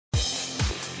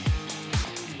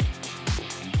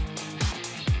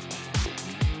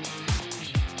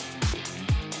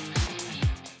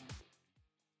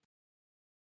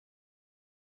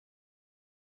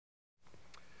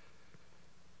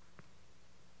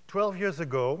12 years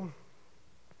ago,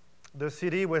 the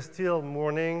city was still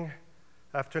mourning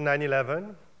after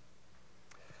 9/11.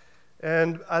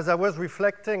 And as I was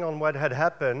reflecting on what had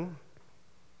happened,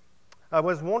 I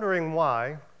was wondering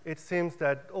why it seems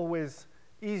that always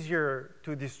easier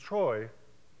to destroy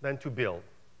than to build,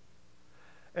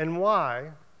 and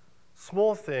why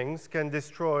small things can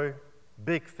destroy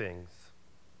big things.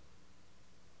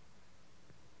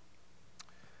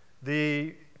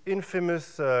 The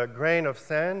infamous grain of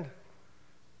sand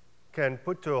can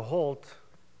put to a halt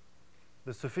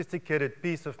the sophisticated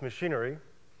piece of machinery,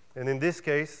 and in this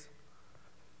case,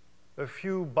 a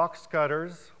few box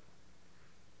cutters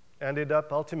ended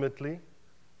up ultimately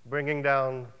bringing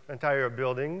down entire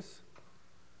buildings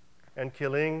and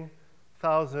killing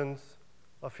thousands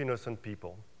of innocent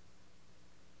people.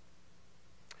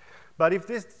 But if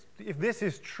this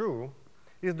is true,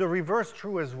 is the reverse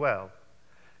true as well?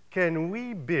 Can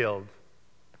we build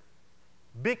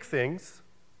big things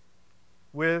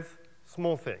with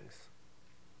small things?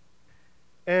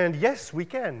 And yes, we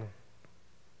can.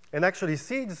 And actually,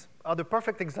 seeds are the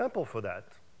perfect example for that.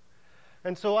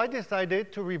 And so I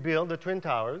decided to rebuild the Twin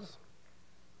Towers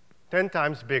 10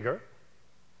 times bigger.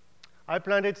 I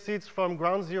planted seeds from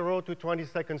ground zero to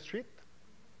 22nd Street,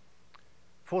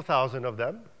 4,000 of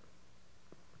them.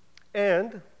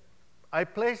 And I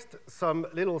placed some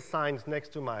little signs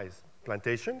next to my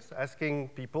plantations asking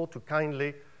people to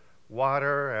kindly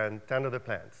water and tend to the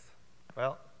plants.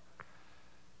 Well,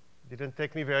 it didn't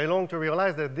take me very long to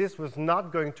realize that this was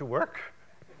not going to work.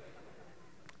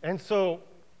 And so,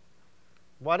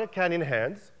 water can in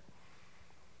hand,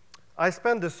 I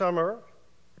spent the summer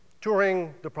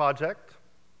touring the project,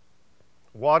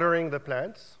 watering the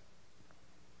plants,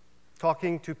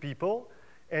 talking to people,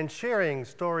 and sharing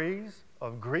stories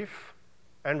of grief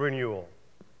and renewal.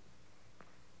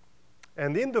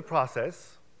 And in the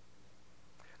process,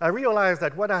 I realized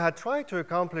that what I had tried to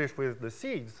accomplish with the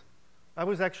seeds, I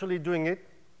was actually doing it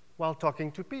while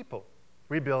talking to people,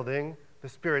 rebuilding the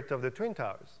spirit of the Twin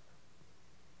Towers.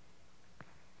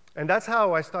 And that's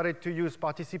how I started to use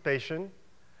participation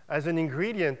as an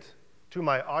ingredient to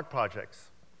my art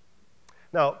projects.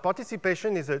 Now,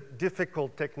 participation is a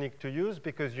difficult technique to use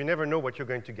because you never know what you're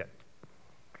going to get.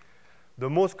 The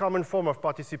most common form of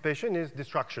participation is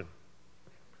destruction.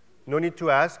 No need to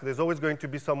ask. There's always going to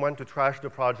be someone to trash the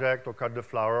project or cut the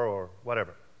flower or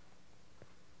whatever.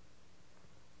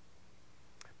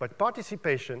 But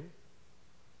participation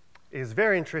is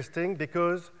very interesting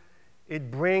because it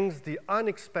brings the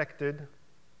unexpected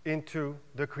into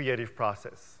the creative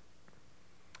process.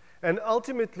 And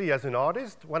ultimately, as an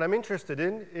artist, what I'm interested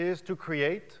in is to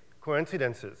create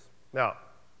coincidences. Now,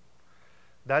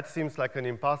 that seems like an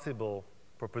impossible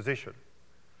proposition.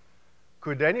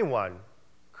 Could anyone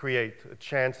create a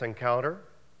chance encounter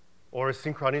or a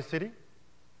synchronicity?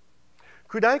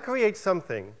 Could I create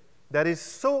something that is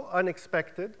so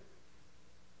unexpected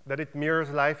that it mirrors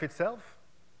life itself?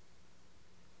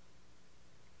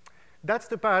 That's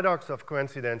the paradox of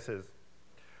coincidences.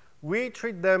 We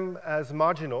treat them as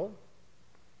marginal,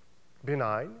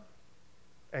 benign,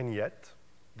 and yet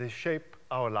they shape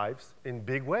our lives in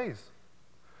big ways.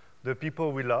 The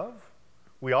people we love,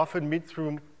 we often meet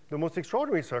through the most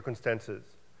extraordinary circumstances.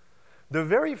 The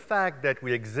very fact that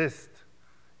we exist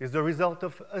is the result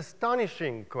of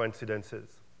astonishing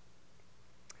coincidences.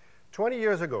 20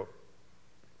 years ago,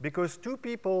 because two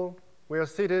people were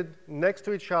seated next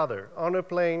to each other on a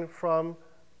plane from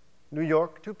New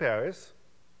York to Paris,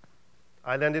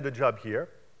 I landed a job here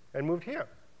and moved here.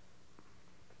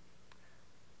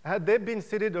 Had they been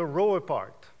seated a row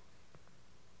apart,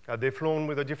 had they flown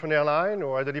with a different airline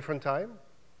or at a different time,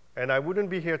 and I wouldn't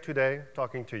be here today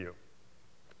talking to you.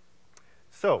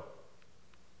 So,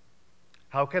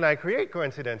 how can I create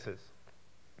coincidences?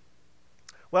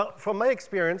 Well, from my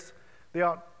experience, there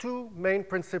are two main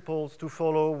principles to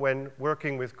follow when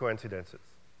working with coincidences.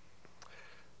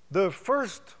 The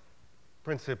first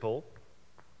principle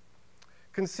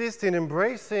consists in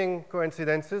embracing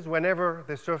coincidences whenever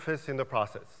they surface in the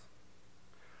process.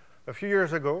 A few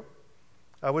years ago,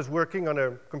 I was working on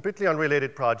a completely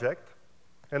unrelated project,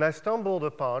 and I stumbled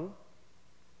upon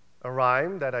a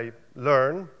rhyme that I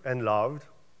learned and loved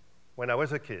when I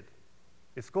was a kid.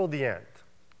 It's called The Ant.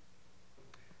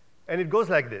 And it goes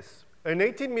like this. An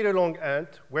 18-meter-long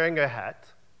ant wearing a hat.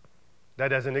 That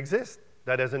doesn't exist.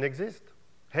 That doesn't exist.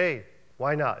 Hey,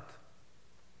 why not?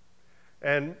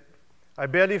 And I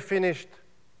barely finished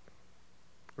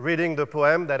reading the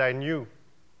poem that I knew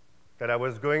that I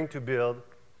was going to build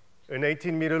an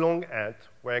 18-meter-long ant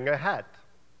wearing a hat.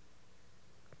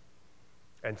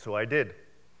 And so I did.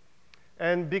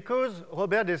 And because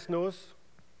Robert Desnos,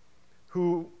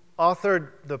 who authored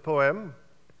the poem,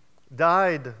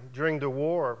 died during the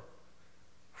war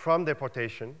from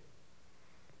deportation,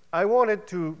 I wanted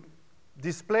to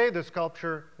display the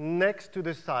sculpture next to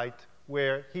the site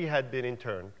where he had been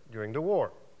interned during the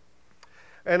war.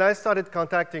 And I started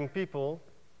contacting people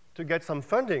to get some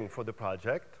funding for the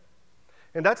project.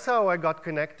 And that's how I got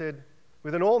connected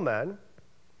with an old man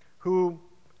who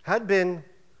had been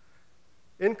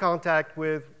in contact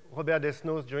with Robert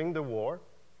Desnos during the war.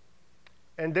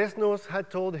 And Desnos had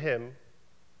told him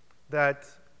that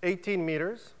 18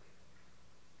 meters,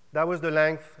 that was the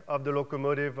length of the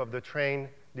locomotive of the train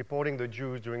deporting the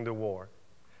Jews during the war.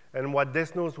 And what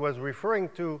Desnos was referring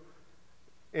to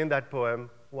in that poem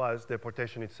was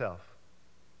deportation itself.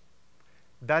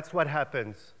 That's what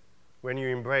happens when you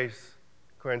embrace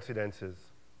coincidences.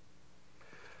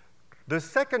 The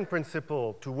second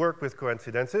principle to work with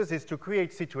coincidences is to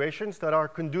create situations that are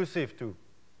conducive to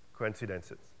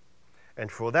coincidences. And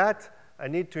for that, I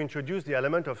need to introduce the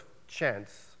element of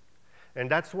chance. And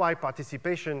that's why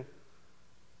participation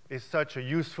is such a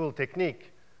useful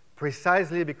technique,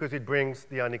 precisely because it brings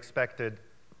the unexpected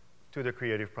to the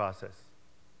creative process.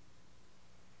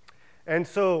 And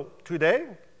so today,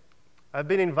 I've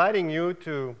been inviting you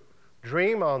to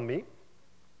dream on me,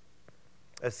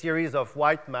 a series of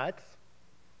white mats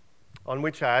on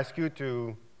which I ask you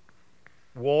to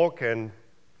walk and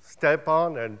step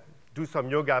on and do some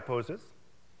yoga poses.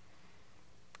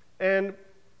 And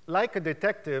like a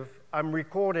detective, I'm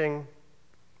recording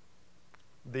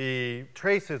the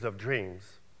traces of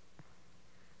dreams.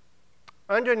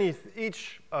 Underneath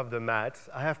each of the mats,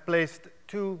 I have placed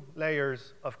 2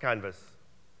 layers of canvas.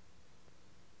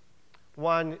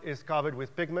 One is covered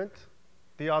with pigment,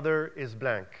 the other is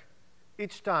blank.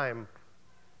 Each time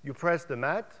you press the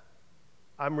mat,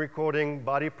 I'm recording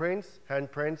body prints,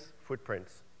 handprints,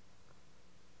 footprints.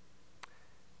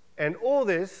 And all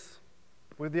this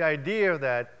with the idea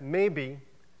that maybe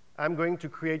I'm going to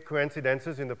create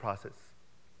coincidences in the process.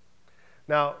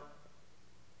 Now,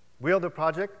 will the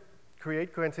project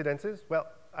create coincidences? Well,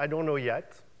 I don't know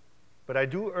yet, but I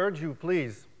do urge you,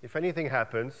 please, if anything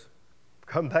happens,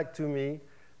 come back to me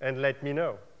and let me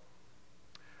know.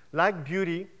 Like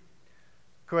beauty,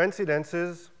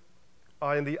 coincidences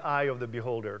are in the eye of the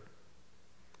beholder.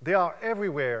 They are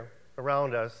everywhere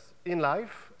around us in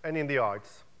life and in the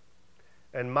arts.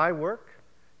 And my work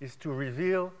is to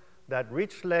reveal that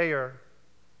rich layer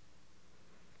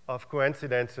of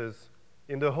coincidences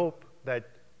in the hope that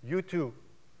you too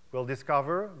will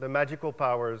discover the magical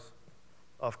powers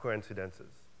of coincidences.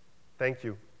 Thank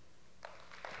you.